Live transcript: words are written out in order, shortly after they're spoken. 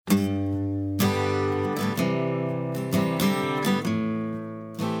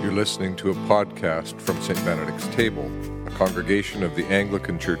You're listening to a podcast from St. Benedict's Table, a congregation of the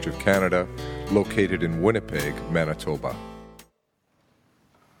Anglican Church of Canada, located in Winnipeg, Manitoba.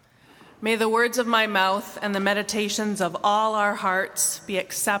 May the words of my mouth and the meditations of all our hearts be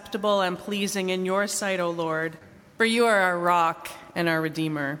acceptable and pleasing in your sight, O Lord, for you are our rock and our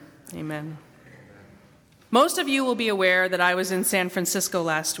Redeemer. Amen. Most of you will be aware that I was in San Francisco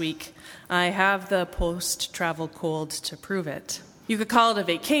last week. I have the post-travel cold to prove it. You could call it a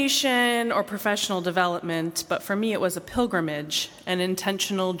vacation or professional development, but for me it was a pilgrimage, an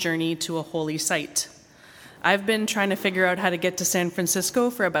intentional journey to a holy site. I've been trying to figure out how to get to San Francisco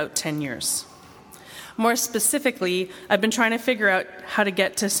for about 10 years. More specifically, I've been trying to figure out how to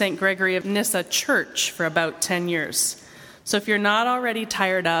get to St. Gregory of Nyssa Church for about 10 years. So if you're not already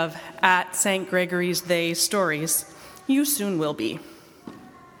tired of at St. Gregory's They stories, you soon will be.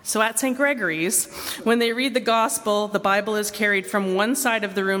 So at St. Gregory's, when they read the gospel, the Bible is carried from one side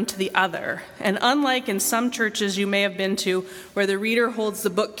of the room to the other. And unlike in some churches you may have been to, where the reader holds the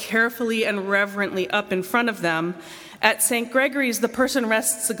book carefully and reverently up in front of them, at St. Gregory's, the person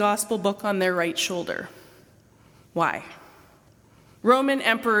rests the gospel book on their right shoulder. Why? Roman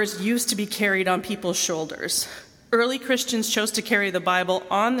emperors used to be carried on people's shoulders. Early Christians chose to carry the Bible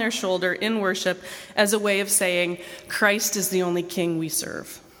on their shoulder in worship as a way of saying, Christ is the only king we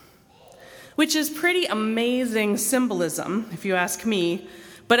serve. Which is pretty amazing symbolism, if you ask me.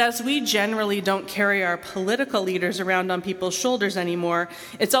 But as we generally don't carry our political leaders around on people's shoulders anymore,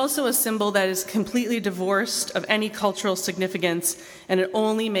 it's also a symbol that is completely divorced of any cultural significance, and it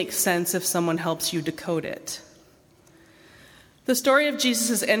only makes sense if someone helps you decode it. The story of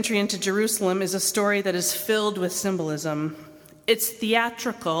Jesus' entry into Jerusalem is a story that is filled with symbolism. It's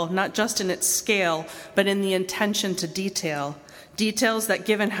theatrical, not just in its scale, but in the intention to detail. Details that,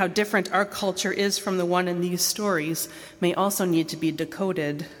 given how different our culture is from the one in these stories, may also need to be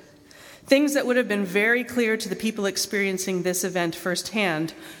decoded. Things that would have been very clear to the people experiencing this event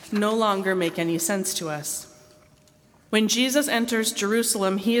firsthand no longer make any sense to us. When Jesus enters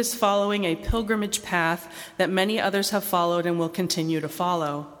Jerusalem, he is following a pilgrimage path that many others have followed and will continue to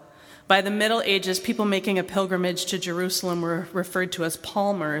follow. By the Middle Ages, people making a pilgrimage to Jerusalem were referred to as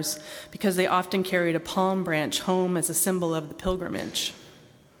palmers because they often carried a palm branch home as a symbol of the pilgrimage.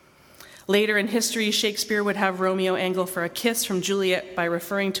 Later in history, Shakespeare would have Romeo angle for a kiss from Juliet by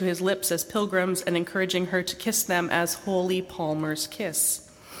referring to his lips as pilgrims and encouraging her to kiss them as holy palmer's kiss.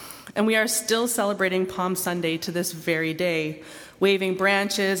 And we are still celebrating Palm Sunday to this very day, waving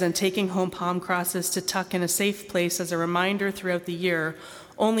branches and taking home palm crosses to tuck in a safe place as a reminder throughout the year,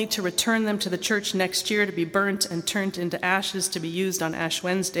 only to return them to the church next year to be burnt and turned into ashes to be used on Ash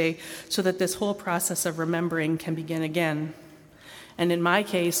Wednesday, so that this whole process of remembering can begin again. And in my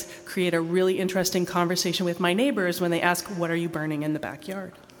case, create a really interesting conversation with my neighbors when they ask, "What are you burning in the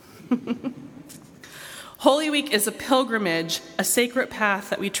backyard?" Holy Week is a pilgrimage, a sacred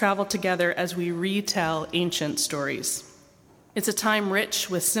path that we travel together as we retell ancient stories. It's a time rich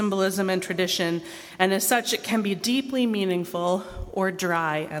with symbolism and tradition, and as such, it can be deeply meaningful or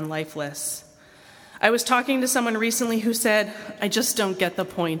dry and lifeless. I was talking to someone recently who said, "I just don't get the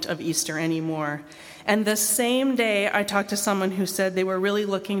point of Easter anymore." And the same day, I talked to someone who said they were really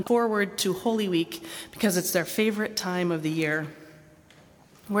looking forward to Holy Week because it's their favorite time of the year.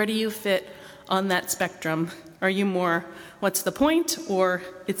 Where do you fit on that spectrum? Are you more, what's the point, or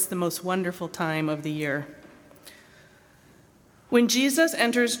it's the most wonderful time of the year? When Jesus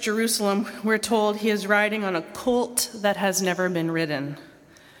enters Jerusalem, we're told he is riding on a colt that has never been ridden.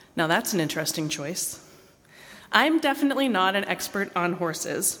 Now that's an interesting choice. I'm definitely not an expert on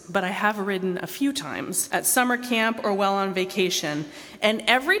horses, but I have ridden a few times at summer camp or while on vacation, and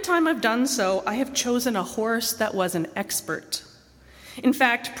every time I've done so, I have chosen a horse that was an expert. In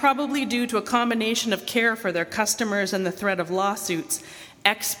fact, probably due to a combination of care for their customers and the threat of lawsuits,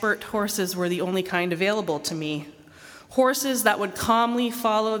 expert horses were the only kind available to me. Horses that would calmly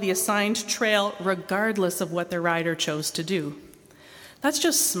follow the assigned trail regardless of what their rider chose to do. That's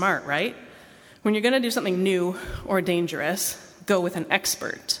just smart, right? When you're going to do something new or dangerous, go with an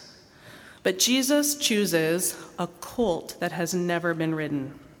expert. But Jesus chooses a colt that has never been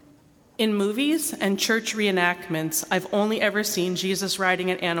ridden. In movies and church reenactments, I've only ever seen Jesus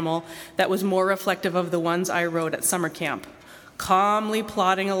riding an animal that was more reflective of the ones I rode at summer camp, calmly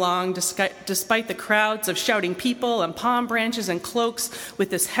plodding along despite the crowds of shouting people and palm branches and cloaks with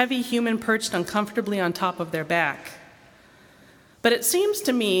this heavy human perched uncomfortably on top of their back. But it seems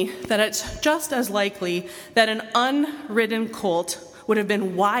to me that it's just as likely that an unridden colt would have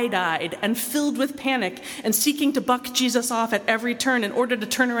been wide-eyed and filled with panic and seeking to buck Jesus off at every turn in order to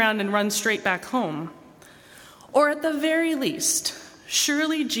turn around and run straight back home. Or at the very least,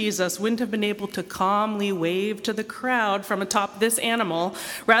 Surely Jesus wouldn't have been able to calmly wave to the crowd from atop this animal.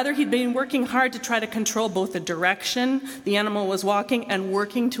 Rather, he'd been working hard to try to control both the direction the animal was walking and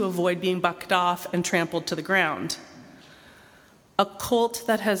working to avoid being bucked off and trampled to the ground. A colt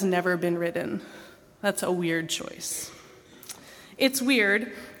that has never been ridden. That's a weird choice. It's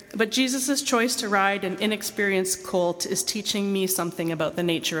weird, but Jesus' choice to ride an inexperienced colt is teaching me something about the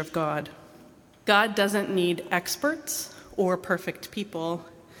nature of God. God doesn't need experts or perfect people.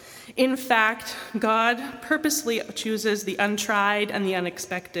 In fact, God purposely chooses the untried and the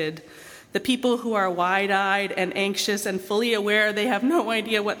unexpected, the people who are wide-eyed and anxious and fully aware they have no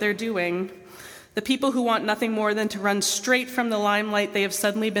idea what they're doing, the people who want nothing more than to run straight from the limelight they have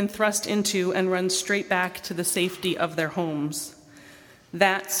suddenly been thrust into and run straight back to the safety of their homes.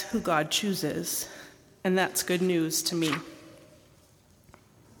 That's who God chooses, and that's good news to me.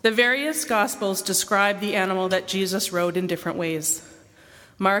 The various Gospels describe the animal that Jesus rode in different ways.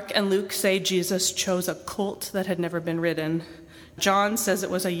 Mark and Luke say Jesus chose a colt that had never been ridden. John says it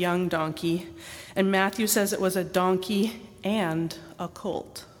was a young donkey, and Matthew says it was a donkey and a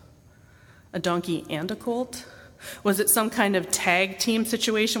colt. A donkey and a colt? Was it some kind of tag team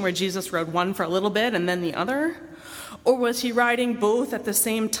situation where Jesus rode one for a little bit and then the other? Or was he riding both at the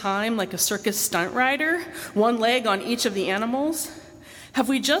same time like a circus stunt rider, one leg on each of the animals? Have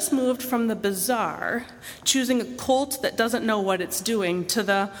we just moved from the bizarre, choosing a colt that doesn't know what it's doing, to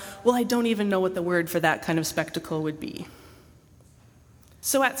the, well, I don't even know what the word for that kind of spectacle would be?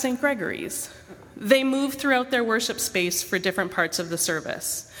 So at St. Gregory's, they move throughout their worship space for different parts of the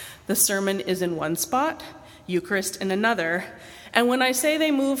service. The sermon is in one spot, Eucharist in another, and when I say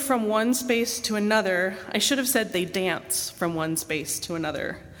they move from one space to another, I should have said they dance from one space to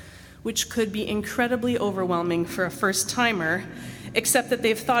another, which could be incredibly overwhelming for a first-timer, except that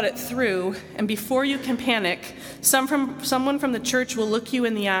they've thought it through, and before you can panic, someone from the church will look you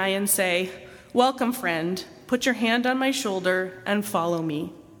in the eye and say, "Welcome, friend, put your hand on my shoulder and follow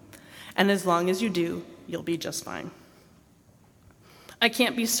me. And as long as you do, you'll be just fine." I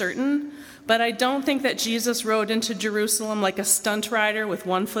can't be certain, but I don't think that Jesus rode into Jerusalem like a stunt rider with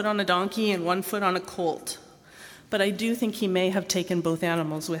one foot on a donkey and one foot on a colt. But I do think he may have taken both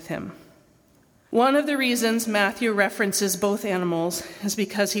animals with him. One of the reasons Matthew references both animals is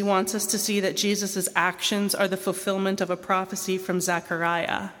because he wants us to see that Jesus' actions are the fulfillment of a prophecy from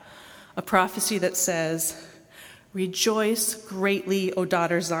Zechariah, a prophecy that says, "Rejoice greatly, O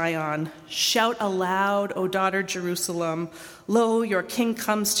daughter Zion. Shout aloud, O daughter Jerusalem. Lo, your king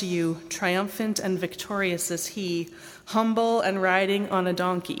comes to you. Triumphant and victorious is he, humble and riding on a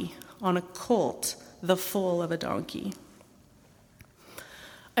donkey, on a colt, the foal of a donkey."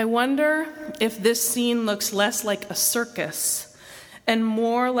 I wonder if this scene looks less like a circus and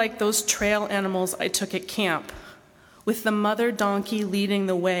more like those trail animals I took at camp, with the mother donkey leading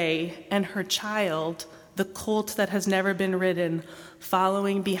the way and her child, the colt that has never been ridden,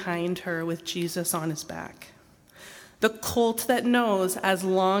 following behind her with Jesus on his back. The colt that knows as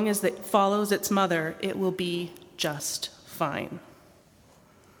long as it follows its mother, it will be just fine.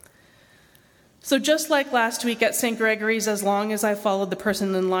 So just like last week at St. Gregory's, as long as I followed the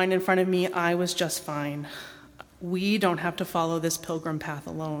person in line in front of me, I was just fine. We don't have to follow this pilgrim path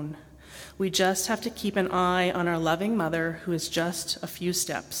alone. We just have to keep an eye on our loving mother who is just a few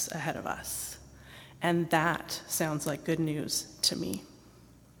steps ahead of us. And that sounds like good news to me.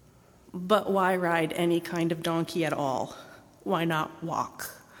 But why ride any kind of donkey at all? Why not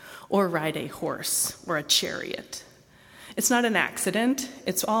walk or ride a horse or a chariot? It's not an accident.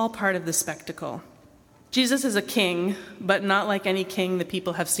 It's all part of the spectacle. Jesus is a king, but not like any king the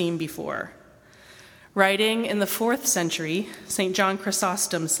people have seen before. Writing in the 4th century, St. John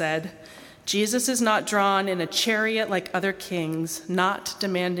Chrysostom said, "Jesus is not drawn in a chariot like other kings, not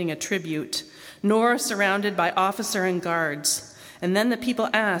demanding a tribute, nor surrounded by officer and guards." And then the people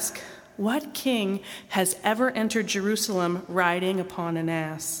ask, "What king has ever entered Jerusalem riding upon an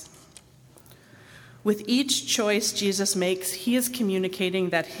ass?" With each choice Jesus makes, he is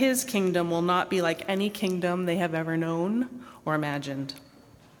communicating that his kingdom will not be like any kingdom they have ever known or imagined.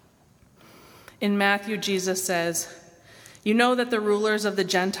 In Matthew, Jesus says, "You know that the rulers of the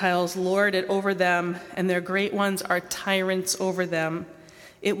Gentiles lord it over them, and their great ones are tyrants over them.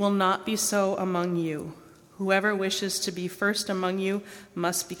 It will not be so among you. Whoever wishes to be first among you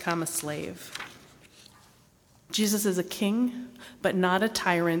must become a slave." Jesus is a king, but not a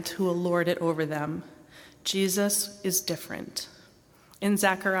tyrant who will lord it over them. Jesus is different. In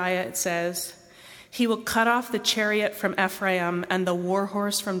Zechariah it says, "He will cut off the chariot from Ephraim and the war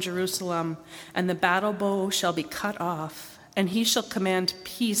horse from Jerusalem, and the battle bow shall be cut off, and he shall command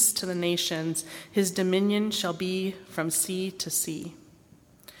peace to the nations. His dominion shall be from sea to sea."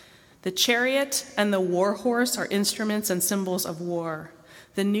 The chariot and the war horse are instruments and symbols of war.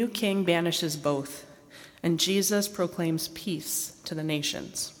 The new king banishes both, and Jesus proclaims peace to the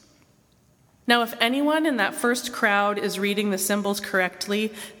nations. Now, if anyone in that first crowd is reading the symbols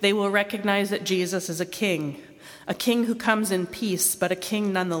correctly, they will recognize that Jesus is a king who comes in peace, but a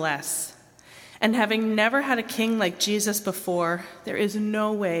king nonetheless. And having never had a king like Jesus before, there is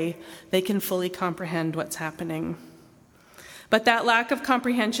no way they can fully comprehend what's happening. But that lack of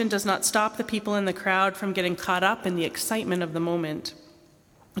comprehension does not stop the people in the crowd from getting caught up in the excitement of the moment.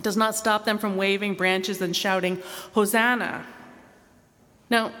 It does not stop them from waving branches and shouting, "Hosanna!"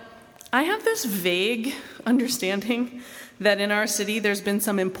 Now, I have this vague understanding that in our city there's been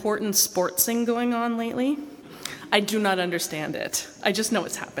some important sportsing going on lately. I do not understand it. I just know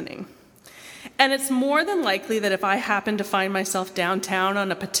it's happening. And it's more than likely that if I happened to find myself downtown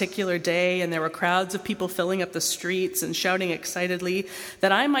on a particular day and there were crowds of people filling up the streets and shouting excitedly,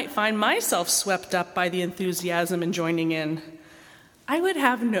 that I might find myself swept up by the enthusiasm and joining in. I would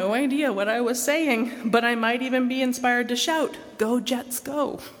have no idea what I was saying, but I might even be inspired to shout, "Go Jets,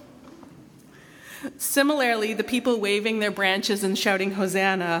 go!" Similarly, the people waving their branches and shouting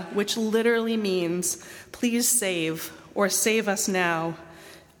Hosanna, which literally means, "Please save," or "Save us now,"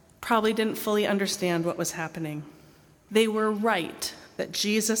 probably didn't fully understand what was happening. They were right that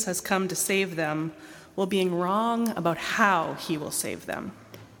Jesus has come to save them, while being wrong about how he will save them.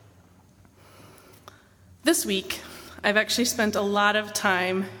 This week, I've actually spent a lot of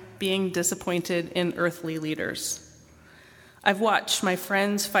time being disappointed in earthly leaders. I've watched my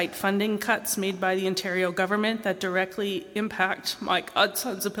friends fight funding cuts made by the Ontario government that directly impact my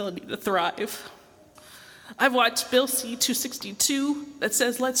godson's ability to thrive. I've watched Bill C-262 that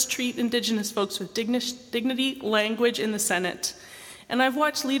says let's treat Indigenous folks with dignity, language in the Senate. And I've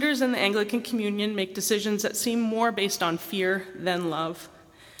watched leaders in the Anglican Communion make decisions that seem more based on fear than love.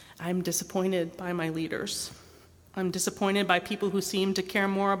 I'm disappointed by my leaders. I'm disappointed by people who seem to care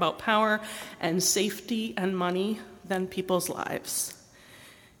more about power and safety and money than people's lives.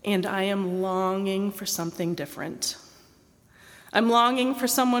 And I am longing for something different. I'm longing for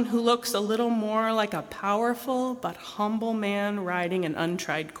someone who looks a little more like a powerful but humble man riding an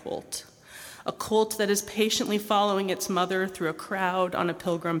untried colt, a colt that is patiently following its mother through a crowd on a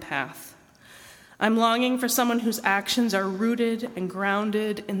pilgrim path. I'm longing for someone whose actions are rooted and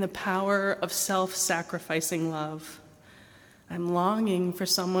grounded in the power of self-sacrificing love. I'm longing for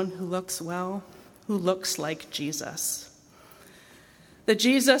someone who looks like Jesus. The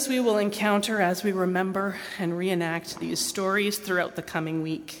Jesus we will encounter as we remember and reenact these stories throughout the coming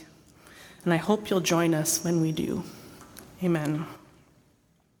week. And I hope you'll join us when we do. Amen.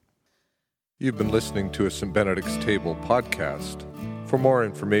 You've been listening to a St. Benedict's Table podcast. For more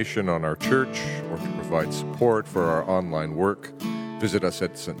information on our church or to provide support for our online work, visit us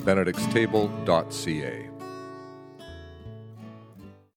at stbenedictstable.ca.